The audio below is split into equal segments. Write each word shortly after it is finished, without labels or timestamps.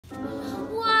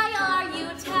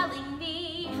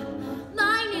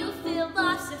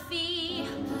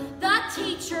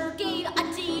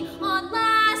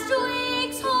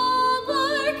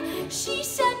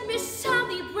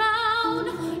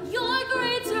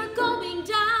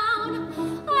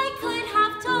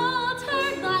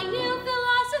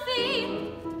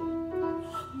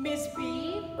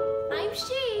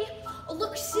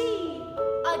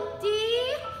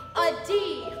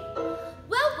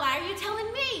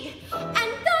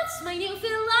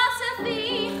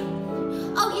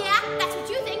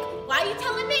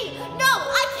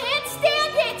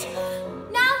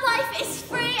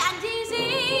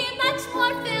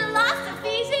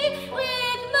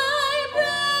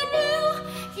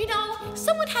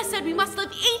said we must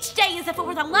live each day as if it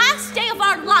were the last day of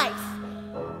our life.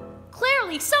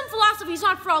 Clearly, some philosophy is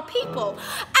not for all people,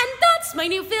 and that's my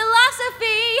new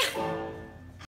philosophy.